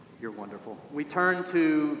You're wonderful. We turn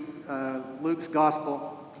to Luke's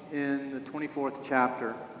Gospel in the 24th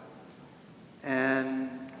chapter, and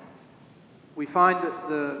we find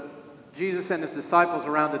Jesus and his disciples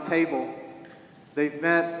around a table. They've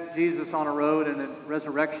met Jesus on a road in a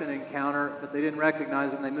resurrection encounter, but they didn't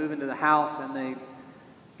recognize him. They move into the house, and they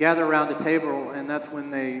gather around the table, and that's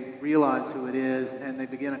when they realize who it is, and they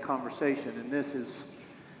begin a conversation. And this is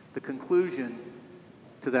the conclusion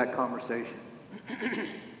to that conversation.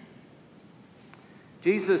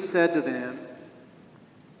 Jesus said to them,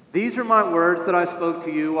 "These are my words that I spoke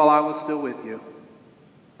to you while I was still with you,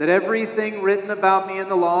 that everything written about me in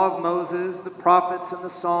the law of Moses, the prophets, and the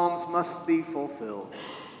Psalms must be fulfilled."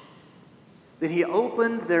 Then he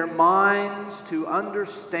opened their minds to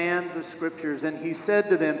understand the Scriptures, and he said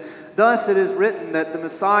to them, "Thus it is written that the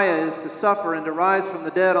Messiah is to suffer and to rise from the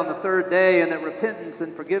dead on the third day, and that repentance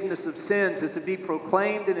and forgiveness of sins is to be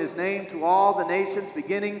proclaimed in his name to all the nations,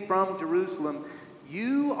 beginning from Jerusalem.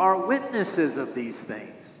 You are witnesses of these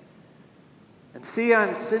things. And see, I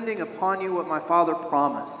am sending upon you what my Father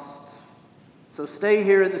promised. So stay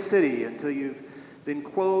here in the city until you've been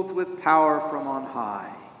clothed with power from on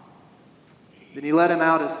high." Then he led him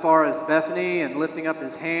out as far as Bethany, and lifting up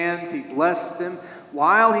his hands, he blessed them.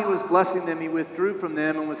 While he was blessing them, he withdrew from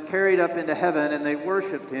them and was carried up into heaven, and they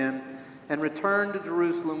worshipped him and returned to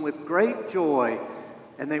Jerusalem with great joy,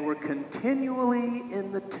 and they were continually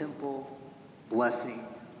in the temple blessing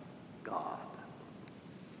God.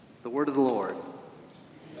 The word of the Lord.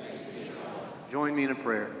 Join me in a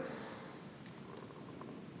prayer.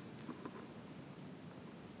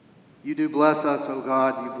 You do bless us, O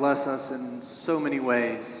God. You bless us in so many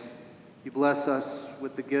ways. You bless us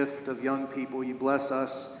with the gift of young people. You bless us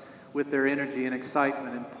with their energy and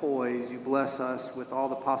excitement and poise. You bless us with all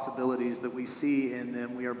the possibilities that we see in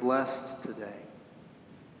them. We are blessed today.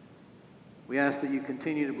 We ask that you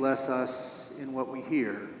continue to bless us in what we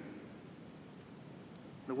hear,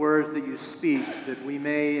 the words that you speak, that we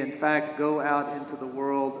may in fact go out into the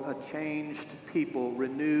world a changed people,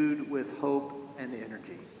 renewed with hope and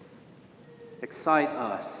energy. Excite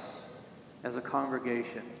us as a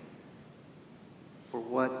congregation for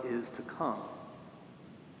what is to come.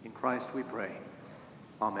 In Christ we pray.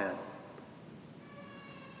 Amen.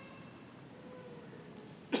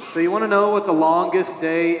 So you want to know what the longest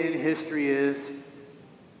day in history is?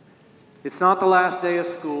 It's not the last day of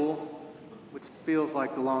school, which feels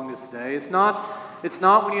like the longest day. It's not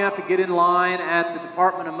when you have to get in line at the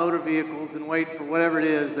Department of Motor Vehicles and wait for whatever it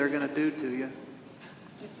is they're going to do to you.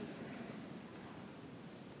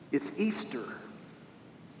 It's Easter.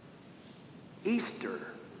 Easter.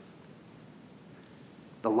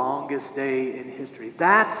 The longest day in history.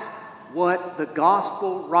 That's what the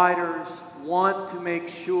gospel writers want to make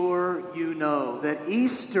sure you know. That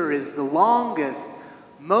Easter is the longest,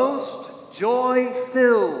 most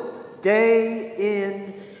joy-filled day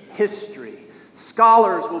in history.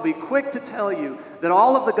 Scholars will be quick to tell you that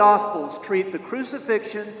all of the Gospels treat the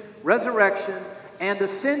crucifixion, resurrection, and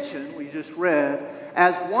ascension, we just read,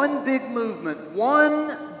 as one big movement,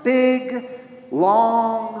 one big,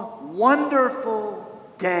 long, wonderful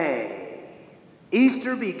day.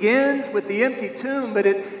 Easter begins with the empty tomb, but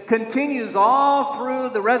it continues all through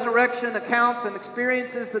the resurrection accounts and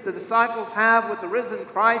experiences that the disciples have with the risen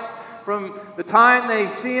Christ, from the time they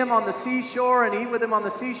see him on the seashore and eat with him on the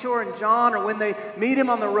seashore in John, or when they meet him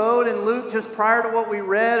on the road in Luke just prior to what we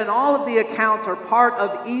read. And all of the accounts are part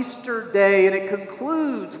of Easter Day, and it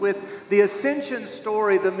concludes with the ascension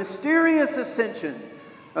story, the mysterious ascension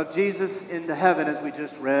of Jesus into heaven, as we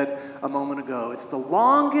just read a moment ago. It's the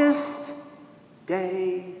longest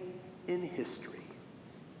day in history.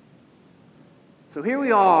 So here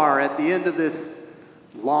we are at the end of this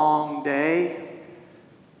long day.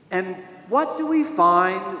 And what do we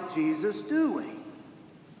find Jesus doing?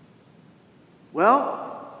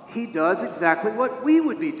 Well, he does exactly what we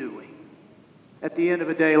would be doing at the end of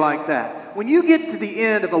a day like that. When you get to the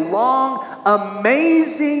end of a long,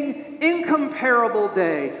 amazing, incomparable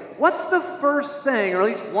day, what's the first thing, or at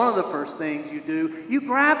least one of the first things you do? You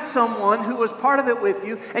grab someone who was part of it with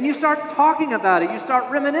you, and you start talking about it. You start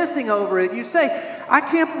reminiscing over it. You say, "I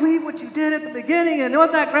can't believe what you did at the beginning, and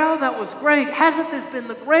what that was great. Hasn't this been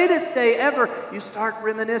the greatest day ever?" You start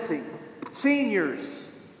reminiscing. Seniors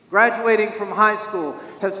graduating from high school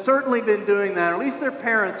have certainly been doing that, or at least their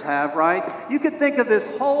parents have, right? You could think of this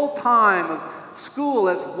whole time of school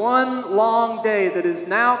as one long day that is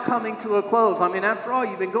now coming to a close. I mean, after all,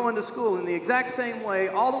 you've been going to school in the exact same way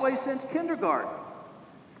all the way since kindergarten.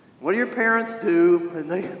 What do your parents do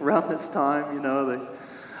around this time?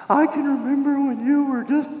 I can remember when you were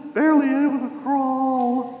just barely able to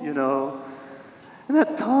crawl, And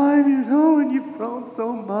that time, and you've grown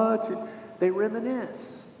so much. And they reminisce.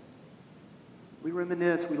 We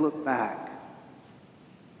reminisce, we look back.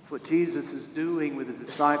 It's what Jesus is doing with the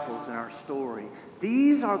disciples in our story.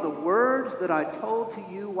 These are the words that I told to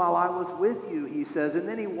you while I was with you, he says. And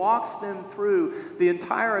then he walks them through the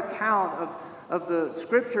entire account of the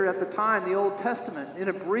scripture at the time, the Old Testament, in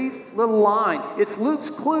a brief little line. It's Luke's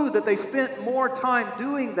clue that they spent more time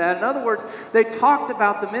doing that. In other words, they talked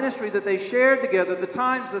about the ministry that they shared together, the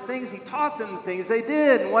times, the things he taught them, the things they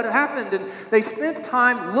did, and what happened. And they spent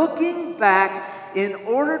time looking back in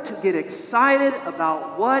order to get excited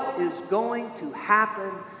about what is going to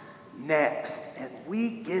happen next. And we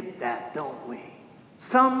get that, don't we?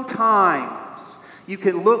 Sometimes you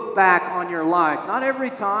can look back on your life. Not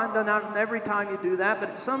every time, not every time you do that,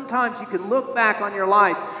 but sometimes you can look back on your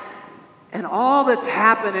life and all that's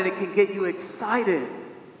happened, and it can get you excited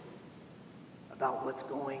about what's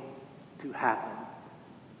going to happen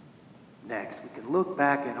next. We can look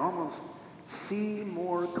back and almost see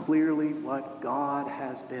more clearly what God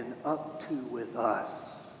has been up to with us.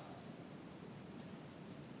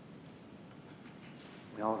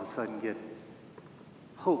 We all of a sudden get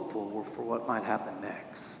hopeful for what might happen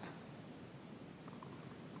next.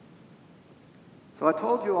 So I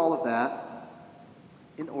told you all of that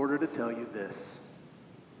in order to tell you this.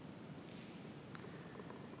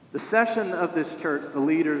 The session of this church, the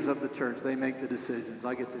leaders of the church, they make the decisions.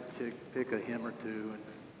 I get to pick a hymn or two and,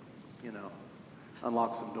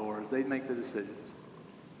 unlock some doors. They make the decisions.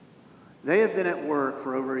 They have been at work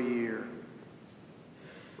for over a year.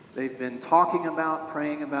 They've been talking about,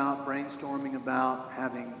 praying about, brainstorming about,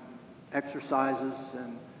 having exercises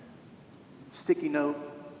and sticky note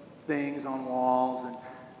things on walls, and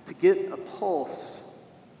to get a pulse,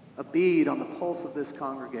 a bead on the pulse of this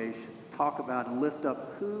congregation, talk about and lift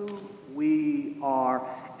up who we are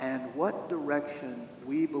and what direction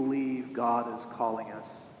we believe God is calling us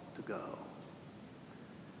to go.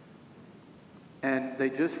 And they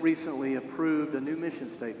just recently approved a new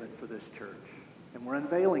mission statement for this church. And we're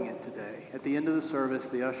unveiling it today. At the end of the service,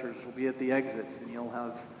 the ushers will be at the exits, and you'll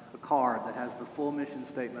have a card that has the full mission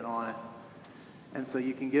statement on it. And so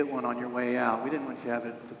you can get one on your way out. We didn't want you to have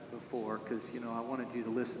it before because, I wanted you to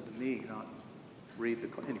listen to me, not read the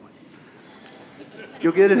card. Anyway,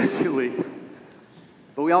 you'll get it as you leave.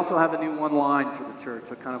 But we also have a new one-line for the church,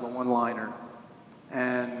 a kind of a one-liner.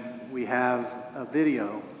 And we have a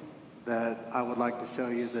video that I would like to show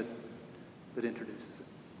you that introduces it.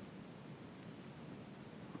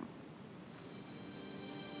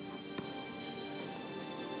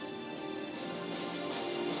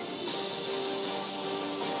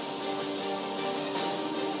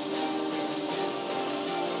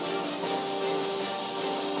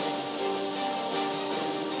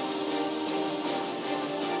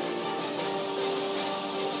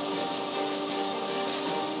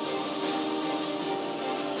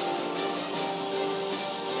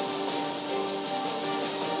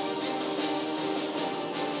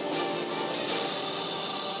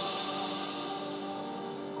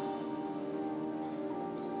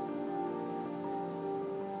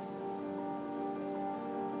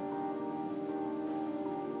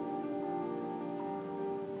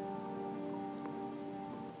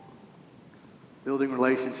 Building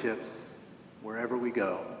relationships wherever we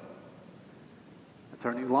go. That's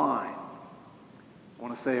our new line. I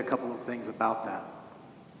want to say a couple of things about that.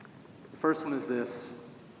 The first one is this.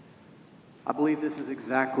 I believe this is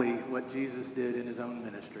exactly what Jesus did in his own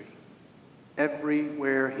ministry.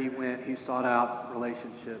 Everywhere he went, he sought out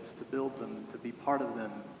relationships to build them, to be part of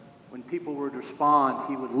them. When people would respond,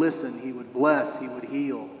 he would listen, he would bless, he would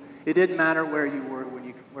heal. It didn't matter where you were,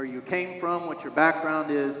 where you came from, what your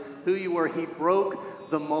background is, who you were. He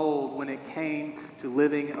broke the mold when it came to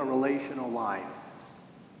living a relational life.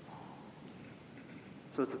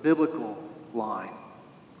 So it's a biblical line.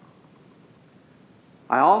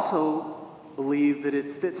 I also believe that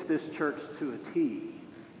it fits this church to a T.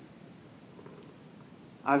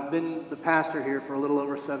 I've been the pastor here for a little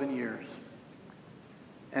over 7 years.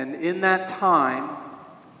 And in that time,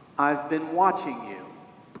 I've been watching you.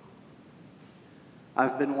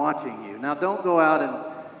 I've been watching you. Now, don't go out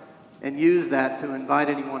and use that to invite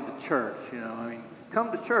anyone to church.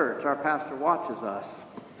 Come to church. Our pastor watches us.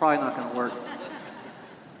 It's probably not going to work.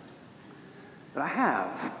 But I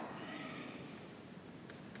have.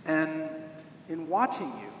 And in watching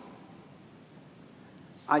you,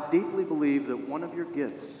 I deeply believe that one of your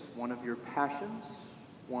gifts, one of your passions,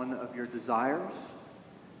 one of your desires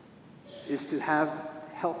is to have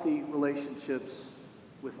healthy relationships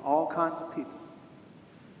with all kinds of people.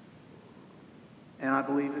 And I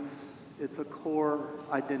believe it's a core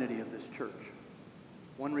identity of this church.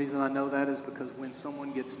 One reason I know that is because when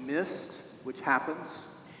someone gets missed, which happens,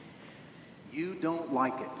 you don't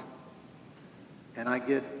like it. And I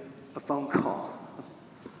get a phone call,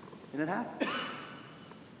 and it happens.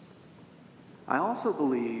 I also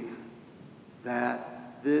believe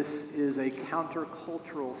that this is a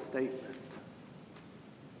countercultural statement.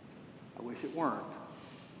 I wish it weren't.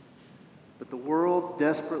 But the world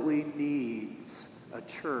desperately needs a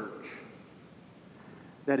church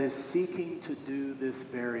that is seeking to do this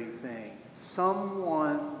very thing.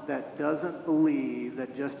 Someone that doesn't believe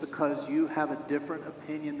that just because you have a different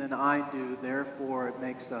opinion than I do, therefore it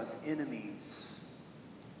makes us enemies.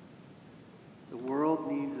 The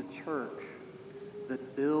world needs a church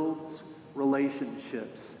that builds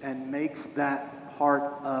relationships and makes that part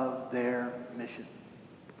of their mission.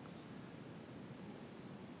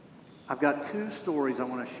 I've got two stories I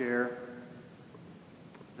want to share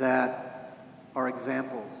that are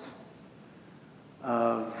examples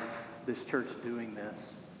of this church doing this.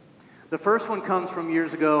 The first one comes from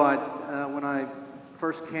years ago. When I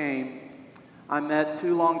first came, I met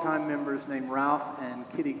two longtime members named Ralph and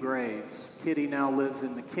Kitty Graves. Kitty now lives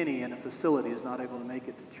in McKinney in a facility, is not able to make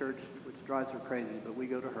it to church, which drives her crazy, but we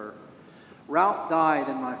go to her. Ralph died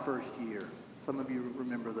in my first year. Some of you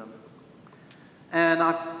remember them. And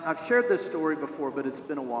I've shared this story before, but it's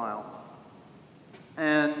been a while.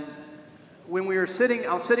 And when I was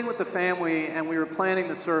sitting with the family, and we were planning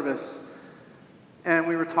the service, and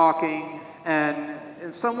we were talking, and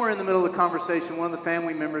somewhere in the middle of the conversation, one of the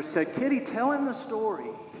family members said, "Kitty, tell him the story.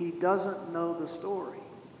 He doesn't know the story."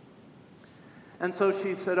 And so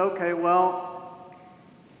she said, "Okay, well,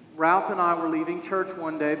 Ralph and I were leaving church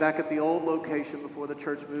one day back at the old location before the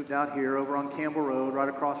church moved out here over on Campbell Road, right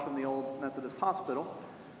across from the old Methodist hospital.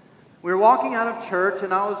 We were walking out of church,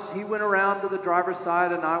 and he went around to the driver's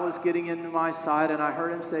side, and I was getting into my side, and I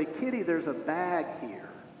heard him say, 'Kitty, there's a bag here.'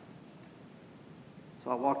 So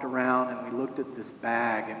I walked around, and we looked at this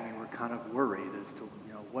bag, and we were kind of worried as to,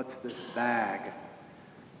 what's this bag?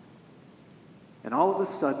 And all of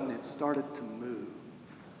a sudden, it started to move.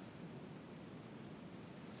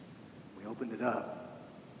 We opened it up.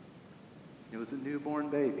 It was a newborn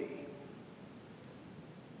baby.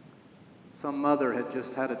 Some mother had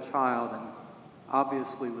just had a child and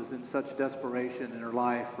obviously was in such desperation in her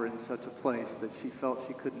life or in such a place that she felt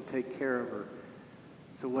she couldn't take care of her.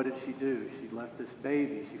 So what did she do? She left this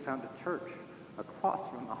baby. She found a church across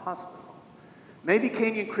from the hospital. Maybe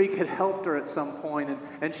Canyon Creek had helped her at some point,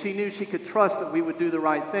 and she knew she could trust that we would do the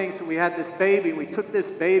right thing. So we had this baby. We took this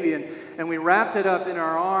baby, and we wrapped it up in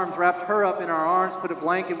our arms, wrapped her up in our arms, put a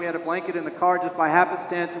blanket. We had a blanket in the car just by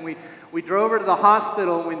happenstance, and we drove her to the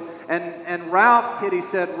hospital. And Ralph, Kitty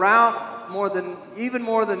said, Ralph, even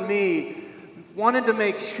more than me, wanted to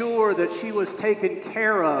make sure that she was taken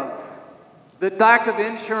care of. The lack of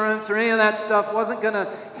insurance or any of that stuff wasn't going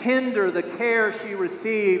to hinder the care she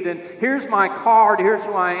received. And here's my card, here's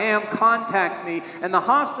who I am, contact me. And the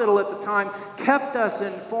hospital at the time kept us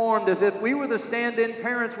informed as if we were the stand-in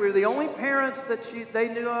parents. We were the only parents that they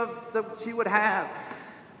knew of that she would have.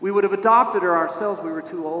 We would have adopted her ourselves. We were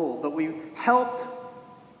too old. But we helped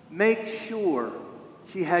make sure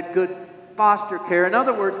she had good foster care. In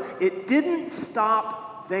other words, it didn't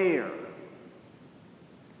stop there.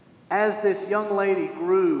 As this young lady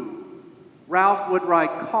grew, Ralph would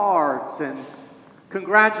write cards and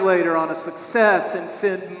congratulate her on a success and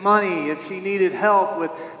send money if she needed help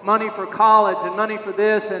with money for college and money for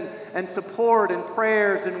this and support and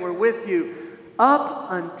prayers, and we're with you up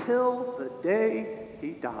until the day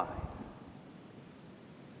he died.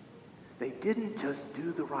 They didn't just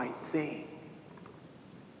do the right thing.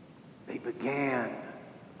 They began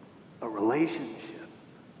a relationship.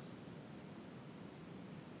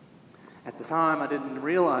 At the time, I didn't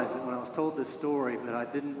realize it when I was told this story, but I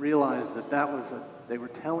didn't realize that they were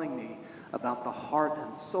telling me about the heart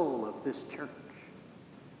and soul of this church.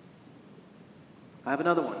 I have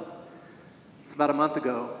another one. It's about a month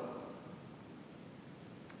ago.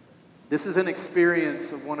 This is an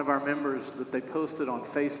experience of one of our members that they posted on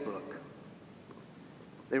Facebook.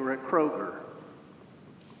 They were at Kroger.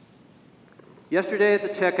 Yesterday at the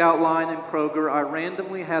checkout line in Kroger, I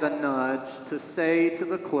randomly had a nudge to say to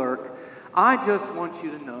the clerk, "I just want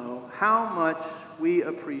you to know how much we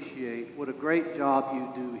appreciate what a great job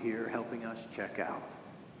you do here helping us check out."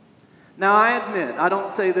 Now, I admit, I don't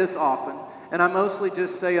say this often, and I mostly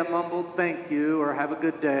just say a mumbled thank you or have a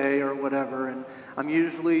good day or whatever, and I'm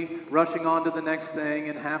usually rushing on to the next thing,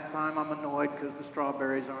 and half time I'm annoyed because the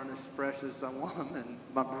strawberries aren't as fresh as I want them, and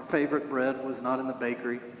my favorite bread was not in the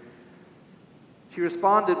bakery. She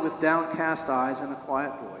responded with downcast eyes and a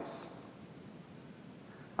quiet voice.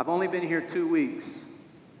 "I've only been here 2 weeks,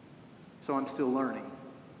 so I'm still learning.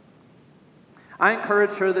 I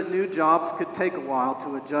encouraged her that new jobs could take a while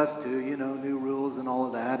to adjust to, new rules and all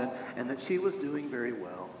of that, and that she was doing very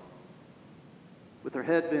well. With her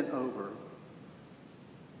head bent over,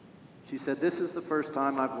 she said, "This is the first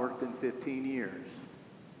time I've worked in 15 years.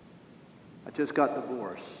 I just got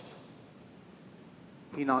divorced.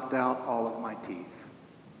 He knocked out all of my teeth,"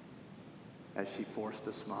 as she forced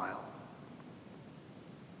a smile.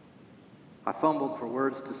 I fumbled for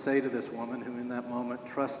words to say to this woman who in that moment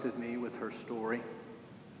trusted me with her story.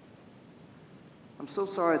 "I'm so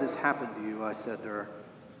sorry this happened to you," I said to her.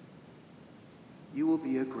 "You will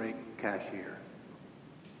be a great cashier.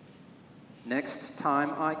 Next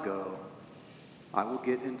time I go, I will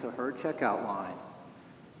get into her checkout line,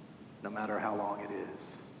 no matter how long it is."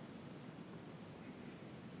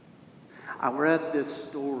 I read this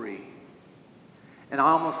story, and I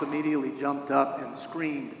almost immediately jumped up and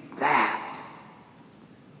screamed,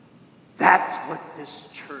 That's what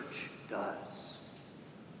this church does.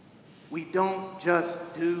 We don't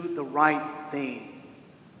just do the right thing.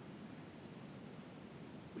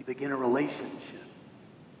 We begin a relationship.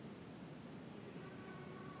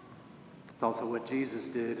 It's also what Jesus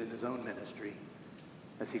did in his own ministry,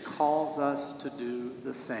 as he calls us to do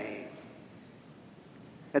the same.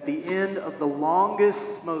 At the end of the longest,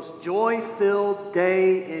 most joy-filled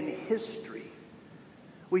day in history,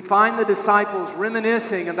 we find the disciples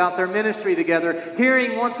reminiscing about their ministry together,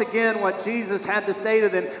 hearing once again what Jesus had to say to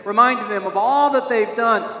them, reminding them of all that they've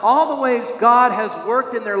done, all the ways God has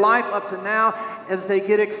worked in their life up to now, as they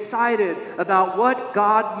get excited about what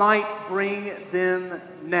God might bring them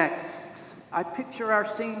next. I picture our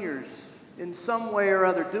seniors in some way or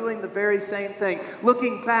other doing the very same thing,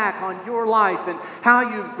 looking back on your life and how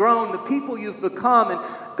you've grown, the people you've become, and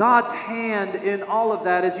God's hand in all of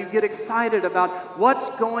that as you get excited about what's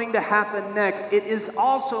going to happen next. It is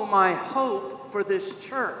also my hope for this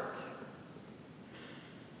church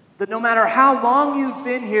that no matter how long you've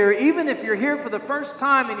been here, even if you're here for the first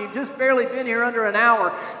time and you've just barely been here under an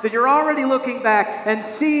hour, that you're already looking back and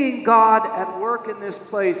seeing God at work in this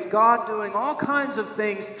place, God doing all kinds of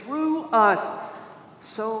things through us,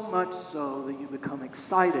 so much so that you become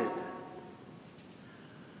excited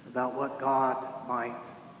about what God might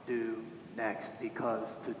do next. Because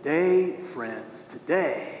today, friends,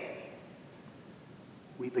 today,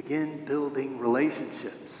 we begin building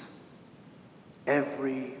relationships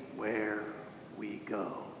everywhere we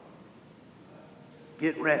go.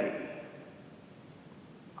 Get ready.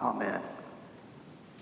 Amen.